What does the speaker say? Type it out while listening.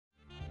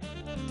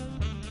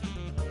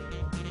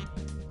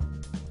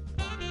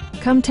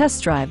Come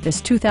test drive this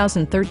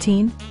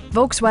 2013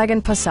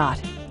 Volkswagen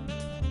Passat.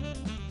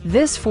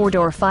 This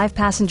four-door,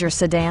 five-passenger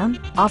sedan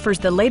offers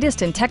the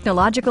latest in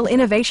technological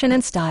innovation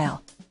and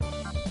style.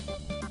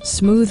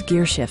 Smooth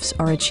gear shifts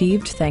are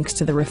achieved thanks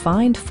to the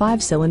refined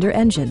five-cylinder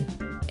engine.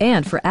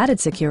 And for added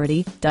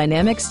security,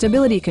 dynamic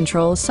stability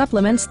control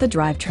supplements the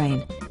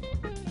drivetrain.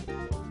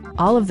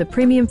 All of the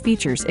premium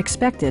features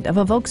expected of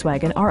a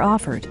Volkswagen are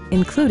offered,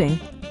 including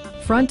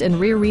front and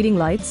rear reading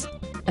lights,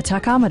 a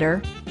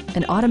tachometer,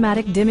 an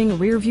automatic dimming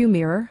rear-view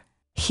mirror,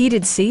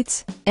 heated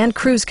seats, and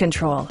cruise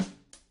control.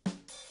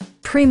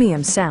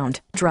 Premium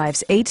sound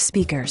drives 8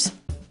 speakers,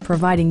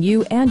 providing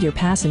you and your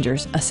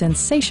passengers a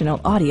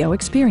sensational audio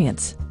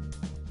experience.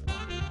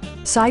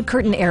 Side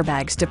curtain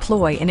airbags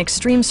deploy in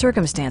extreme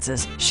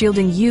circumstances,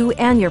 shielding you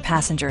and your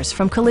passengers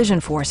from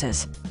collision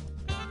forces.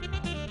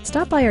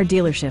 Stop by our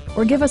dealership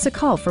or give us a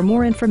call for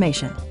more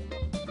information.